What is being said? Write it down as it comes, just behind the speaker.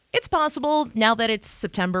It's possible now that it's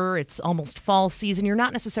September, it's almost fall season. You're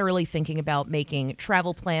not necessarily thinking about making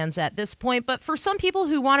travel plans at this point, but for some people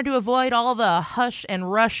who wanted to avoid all the hush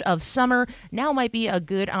and rush of summer, now might be a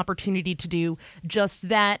good opportunity to do just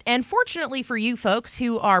that. And fortunately for you folks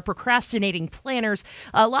who are procrastinating planners,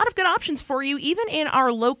 a lot of good options for you, even in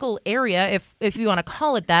our local area, if you want to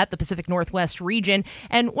call it that, the Pacific Northwest region.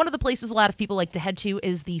 And one of the places a lot of people like to head to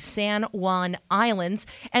is the San Juan Islands.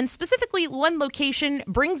 And specifically, one location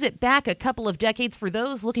brings it back a couple of decades for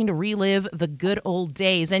those looking to relive the good old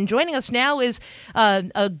days. And joining us now is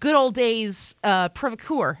a good old days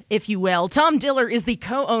provocateur, if you will. Tom Diller is the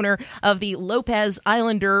co-owner of the Lopez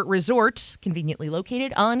Islander Resort, conveniently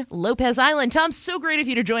located on Lopez Island. Tom, so great of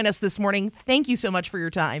you to join us this morning. Thank you so much for your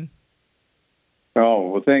time. Oh,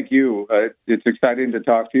 well, thank you. It's exciting to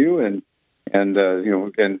talk to you and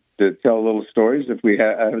to tell little stories if we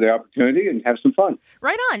have the opportunity and have some fun.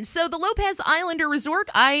 Right on. So the Lopez Islander Resort,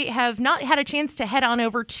 I have not had a chance to head on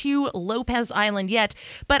over to Lopez Island yet,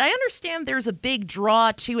 but I understand there's a big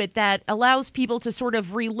draw to it that allows people to sort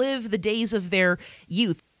of relive the days of their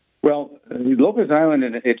youth. Well, Lopez Island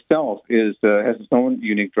in itself has its own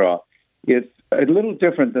unique draw. It's a little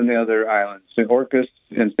different than the other islands. The Orcas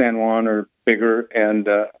and San Juan are bigger, and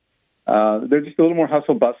they're just a little more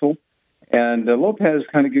hustle-bustle. And Lopez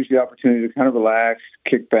kind of gives you the opportunity to kind of relax,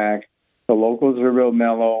 kick back. The locals are real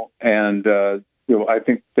mellow, and I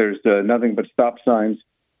think there's nothing but stop signs.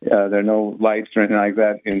 There are no lights or anything like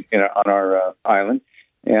that on our island,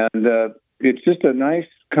 and it's just a nice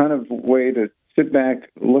kind of way to sit back,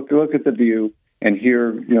 look at the view, and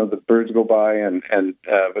hear the birds go by, and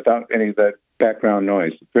without any of that background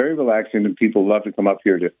noise. Very relaxing, and people love to come up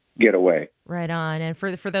here to get away. Right on. And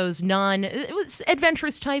for those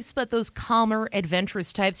non-adventurous types, but those calmer,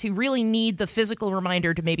 adventurous types who really need the physical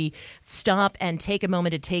reminder to maybe stop and take a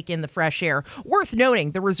moment to take in the fresh air. Worth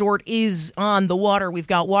noting, the resort is on the water. We've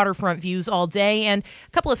got waterfront views all day and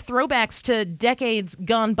a couple of throwbacks to decades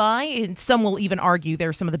gone by. And some will even argue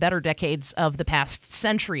they're some of the better decades of the past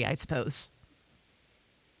century, I suppose.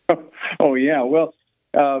 Oh, yeah. Well,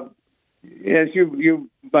 as you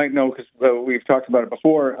might know, because we've talked about it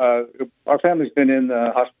before, our family's been in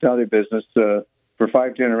the hospitality business for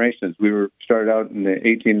 5 generations. We were started out in the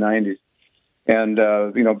 1890s. And,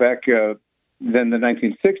 back then the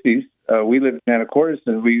 1960s, we lived in Anacortes,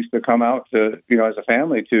 and we used to come out to, as a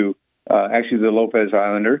family to actually the Lopez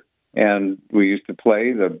Islander. And we used to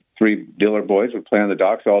play. The 3 Diller boys would play on the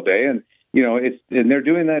docks all day. And, and they're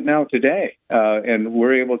doing that now today. And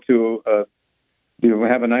we're able to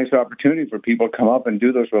have a nice opportunity for people to come up and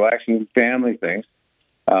do those relaxing family things.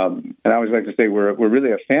 And I always like to say we're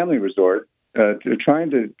really a family resort,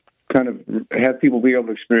 trying to kind of have people be able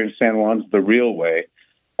to experience San Juan's the real way,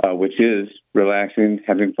 which is relaxing,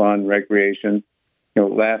 having fun, recreation,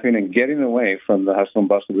 laughing, and getting away from the hustle and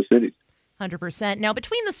bustle of the cities. 100%. Now,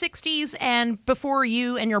 between the 60s and before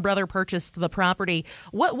you and your brother purchased the property,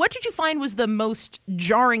 what did you find was the most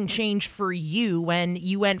jarring change for you when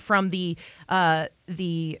you went from the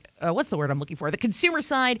what's the word I'm looking for? The consumer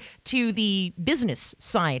side to the business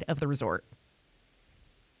side of the resort?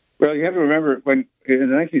 Well, you have to remember when in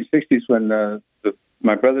the 1960s when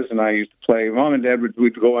my brothers and I used to play, Mom and Dad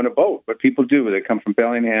would go on a boat. What people do, they come from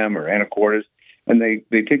Bellingham or Anacortes, and they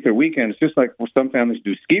take their weekends, just like some families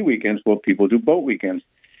do ski weekends. Well, people do boat weekends.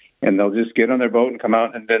 And they'll just get on their boat and come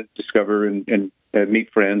out and then discover and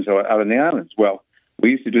meet friends out on the islands. Well, we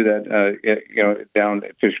used to do that, down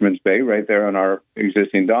at Fisherman's Bay, right there on our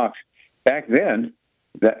existing docks. Back then,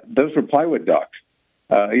 those were plywood docks.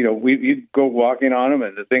 You'd go walking on them,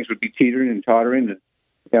 and the things would be teetering and tottering,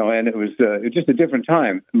 and it was just a different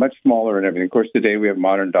time, much smaller and everything. Of course, today we have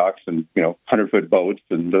modern docks and 100-foot boats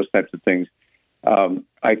and those types of things.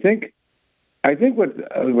 I think what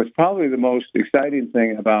was probably the most exciting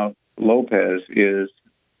thing about Lopez is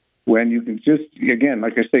when you can just, again,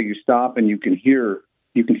 like I say, you stop and you can hear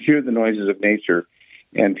the noises of nature,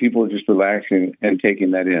 and people are just relaxing and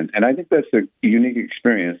taking that in. And I think that's a unique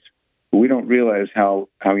experience. We don't realize how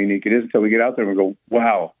unique it is until we get out there and we go,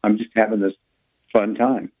 wow, I'm just having this fun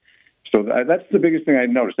time. So that's the biggest thing I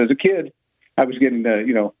noticed. As a kid, I was getting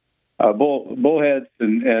bullheads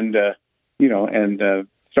and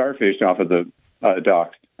starfish off of the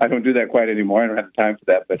docks. I don't do that quite anymore. I don't have the time for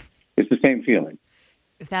that, but it's the same feeling.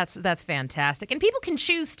 That's fantastic. And people can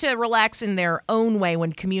choose to relax in their own way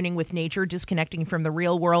when communing with nature, disconnecting from the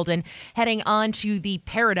real world and heading on to the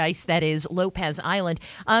paradise that is Lopez Island.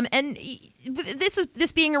 And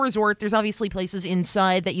this being a resort, there's obviously places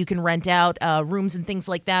inside that you can rent out, rooms and things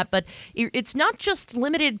like that. But it's not just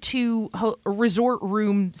limited to a resort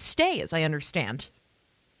room stay, as I understand.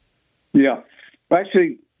 Yeah. Well,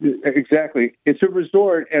 actually, exactly. It's a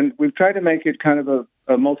resort, and we've tried to make it kind of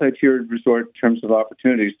a multi-tiered resort in terms of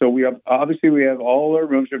opportunities. So we have all our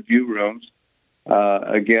rooms are view rooms.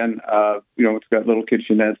 It's got little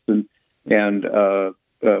kitchenettes and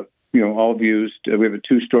all views. We have a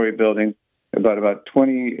 2-story building, about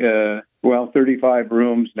 35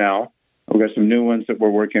 rooms now. We've got some new ones that we're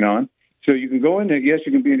working on. So you can go in there. Yes,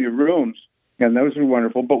 you can be in your rooms, and those are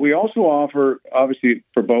wonderful. But we also offer, obviously,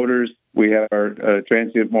 for boaters, we have our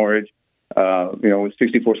transient moorage, with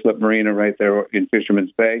 64-slip marina right there in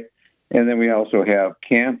Fisherman's Bay. And then we also have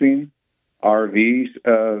camping,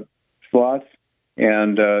 RV slots.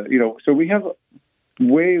 And, so we have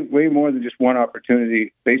way more than just one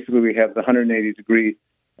opportunity. Basically, we have the 180-degree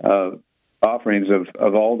offerings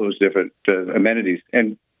of all those different amenities.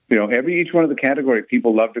 And, each one of the category,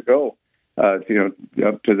 people love to go, up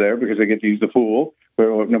to there because they get to use the pool,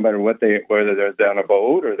 no matter whether they're down a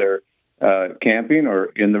boat or they're camping or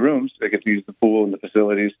in the rooms, they get to use the pool and the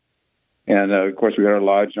facilities. And, of course, we got our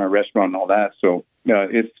lodge and our restaurant and all that. So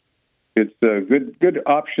it's a good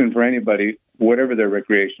option for anybody, whatever their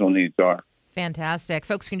recreational needs are. Fantastic.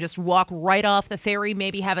 Folks can just walk right off the ferry,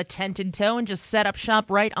 maybe have a tent in tow, and just set up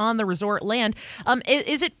shop right on the resort land.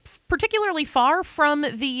 Is it particularly far from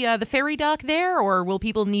the ferry dock there, or will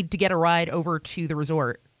people need to get a ride over to the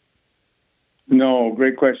resort? No,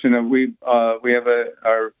 great question. We have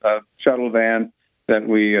our shuttle van that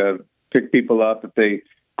we pick people up if they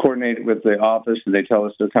coordinate with the office and they tell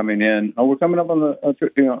us they're coming in. Oh, we're coming up on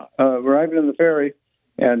arriving on the ferry,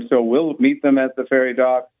 and so we'll meet them at the ferry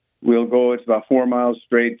dock. We'll go. It's about 4 miles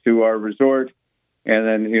straight to our resort, and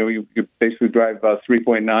then you basically drive about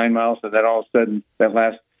 3.9 miles, and then all of a sudden that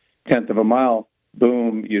last tenth of a mile,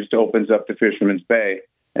 boom, it just opens up to Fisherman's Bay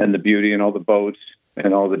and the beauty and all the boats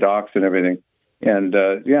and all the docks and everything. And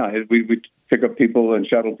we pick up people and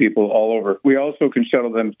shuttle people all over. We also can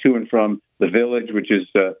shuttle them to and from the village, which is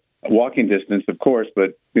a walking distance, of course,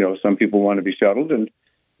 but some people want to be shuttled, and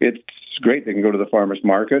it's great. They can go to the farmer's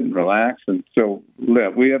market and relax. And so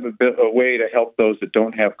we have a way to help those that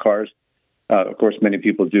don't have cars. Of course, many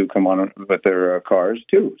people do come on with their cars,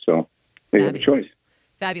 too. So they have a choice.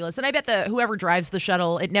 Fabulous. And I bet whoever drives the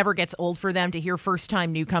shuttle, it never gets old for them to hear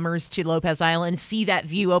first-time newcomers to Lopez Island, see that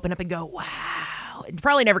view open up and go, wow. It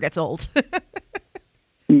probably never gets old.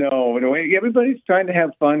 No, everybody's trying to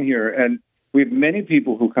have fun here. And we have many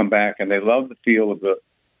people who come back, and they love the feel of the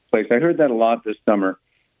place. I heard that a lot this summer.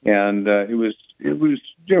 And it was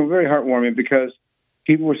very heartwarming because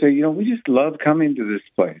people were saying, we just love coming to this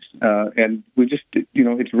place, and we just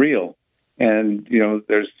it's real, and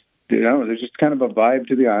there's just kind of a vibe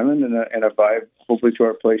to the island and a vibe hopefully to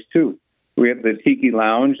our place too. We have the Tiki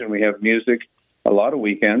Lounge and we have music a lot of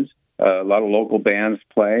weekends, a lot of local bands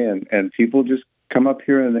play, and people just come up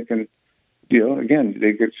here and they can again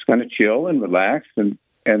they just kind of chill and relax and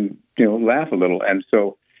laugh a little, and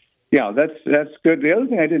so. Yeah, that's good. The other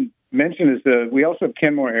thing I didn't mention is we also have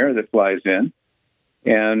Kenmore Air that flies in,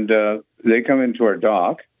 and they come into our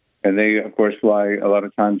dock, and they, of course, fly a lot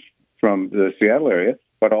of times from the Seattle area,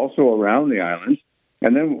 but also around the islands.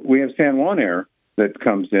 And then we have San Juan Air that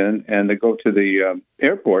comes in, and they go to the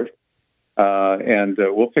airport, and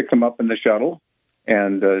we'll pick them up in the shuttle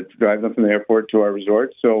and drive them from the airport to our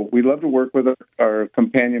resort. So we love to work with our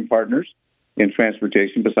companion partners in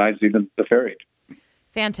transportation besides even the ferry.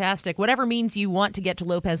 Fantastic. Whatever means you want to get to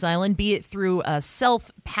Lopez Island, be it through a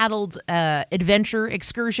self-paddled adventure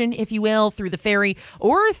excursion, if you will, through the ferry,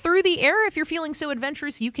 or through the air. If you're feeling so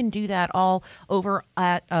adventurous, you can do that all over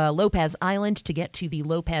at Lopez Island to get to the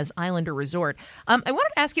Lopez Islander Resort. I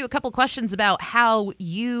wanted to ask you a couple questions about how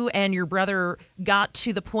you and your brother got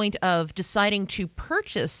to the point of deciding to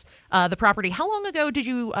purchase the property. How long ago did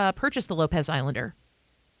you purchase the Lopez Islander?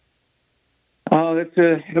 I think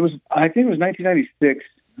it was 1996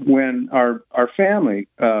 when our family,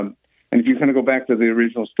 and if you kind of go back to the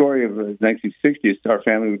original story of the 1960s, our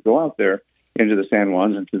family would go out there into the San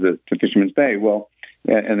Juans and to Fisherman's Bay,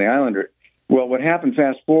 and the Islander. Well, what happened,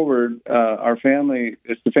 fast forward, our family,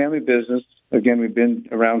 it's the family business. Again, we've been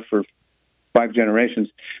around for 5 generations,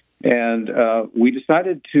 and we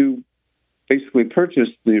decided to basically purchase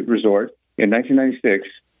the resort in 1996,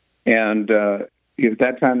 and at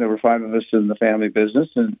that time, there were 5 of us in the family business,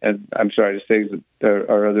 and I'm sorry to say that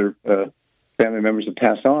our other family members have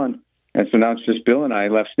passed on, and so now it's just Bill and I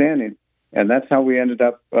left standing, and that's how we ended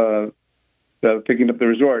up picking up the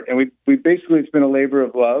resort. And we basically, it's been a labor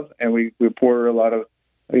of love, and we pour a lot of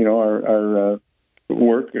our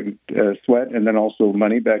work and sweat, and then also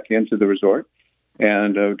money back into the resort,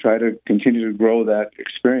 and try to continue to grow that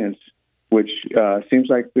experience, which seems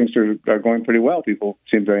like things are going pretty well. People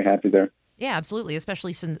seem very happy there. Yeah, absolutely.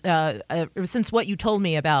 Especially since what you told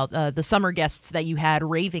me about the summer guests that you had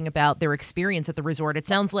raving about their experience at the resort. It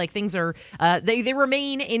sounds like things are they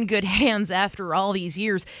remain in good hands after all these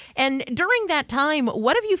years. And during that time,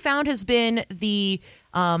 what have you found has been the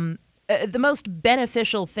most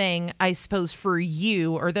beneficial thing, I suppose, for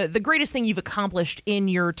you, or the greatest thing you've accomplished in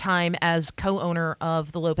your time as co-owner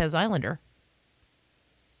of the Lopez Islander?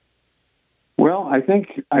 Well, I think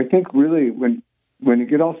really when you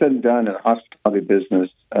get all said and done in a hospitality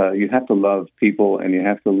business, you have to love people and you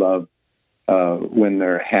have to love when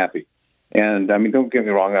they're happy. And I mean, don't get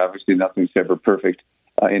me wrong, obviously nothing's ever perfect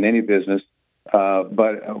in any business,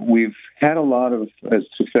 but we've had a lot of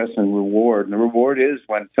success and reward. And the reward is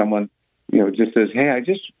when someone, just says, hey, I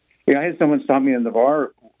had someone stop me in the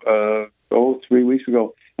bar 3 weeks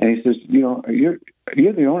ago, and he says, you're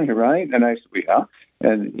the owner here, right? And I said, yeah.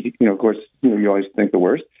 And of course, you always think the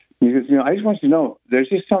worst. And he goes, I just want you to know, there's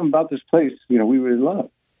just something about this place, we really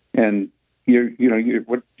love, and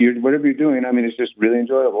whatever you're doing, I mean, it's just really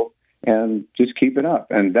enjoyable, and just keep it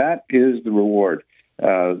up. And that is the reward.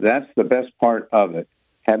 That's the best part of it.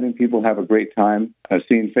 Having people have a great time,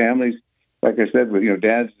 seeing families, like I said, with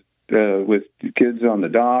dads with kids on the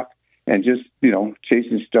dock, and just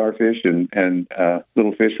chasing starfish and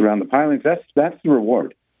little fish around the pilings. That's the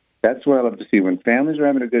reward. That's what I love to see when families are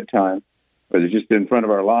having a good time, or they're just in front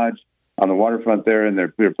of our lodge on the waterfront there, and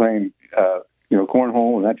they're playing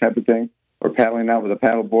cornhole and that type of thing, or paddling out with a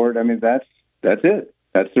paddle board. I mean, that's it.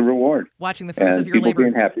 That's the reward. Watching the fruits of your labor.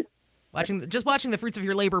 Being happy. Watching the fruits of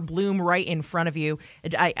your labor bloom right in front of you,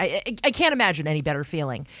 I can't imagine any better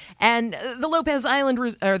feeling. And the Lopez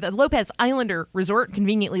Islander Resort,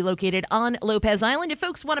 conveniently located on Lopez Island. If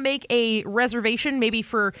folks want to make a reservation, maybe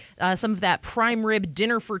for some of that prime rib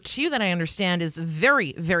dinner for two that I understand is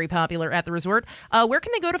very, very popular at the resort, where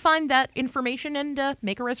can they go to find that information and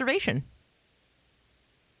make a reservation?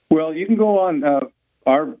 Well, you can go on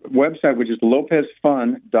our website, which is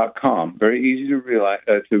lopezfun.com. Very easy to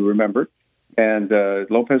remember. And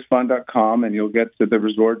lopezfun.com, and you'll get to the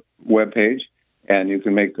resort webpage, and you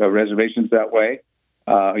can make reservations that way.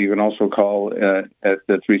 You can also call at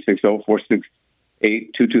the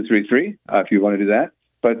 360-468-2233 if you want to do that.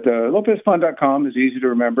 But lopezfun.com is easy to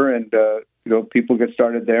remember, and people get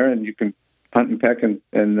started there, and you can hunt and peck and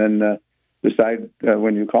then decide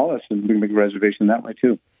when you call us, and we can make a reservation that way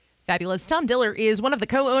too. Fabulous. Tom Diller is one of the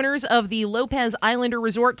co-owners of the Lopez Islander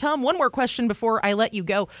Resort. Tom, one more question before I let you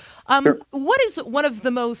go. Sure. What is one of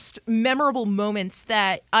the most memorable moments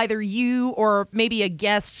that either you or maybe a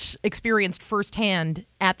guest experienced firsthand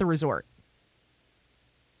at the resort?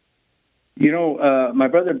 My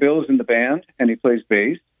brother Bill's in the band, and he plays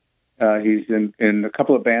bass. He's in a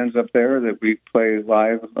couple of bands up there that we play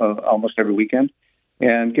live almost every weekend.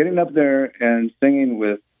 And getting up there and singing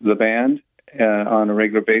with the band on a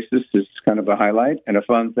regular basis is kind of a highlight and a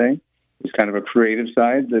fun thing. It's kind of a creative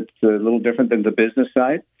side that's a little different than the business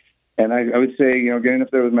side. And I would say, getting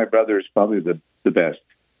up there with my brother is probably the best.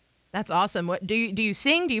 That's awesome. What do you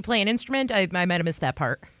sing? Do you play an instrument? I might have missed that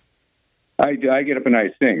part. I get up and I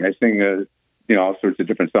sing. I sing, all sorts of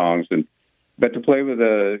different songs. But to play with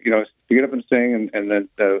to get up and sing and then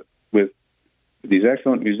with these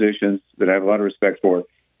excellent musicians that I have a lot of respect for,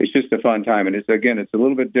 it's just a fun time. And it's a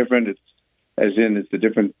little bit different. It's a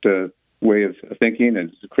different way of thinking,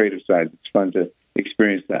 and it's a creative side. It's fun to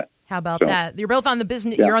experience that. How about that? You're both on the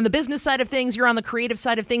business. Yeah. You're on the business side of things. You're on the creative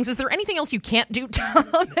side of things. Is there anything else you can't do, Tom,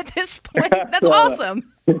 at this point? That's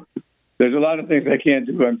awesome. There's a lot of things I can't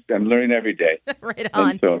do. I'm learning every day. Right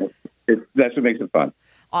on. And so that's what makes it fun.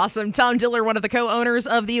 Awesome. Tom Diller, one of the co-owners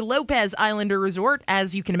of the Lopez Islander Resort,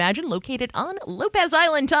 as you can imagine, located on Lopez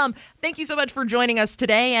Island. Tom, thank you so much for joining us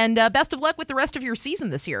today, and best of luck with the rest of your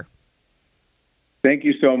season this year. Thank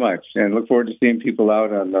you so much, and look forward to seeing people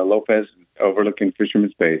out on Lopez overlooking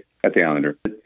Fisherman's Bay at the Islander.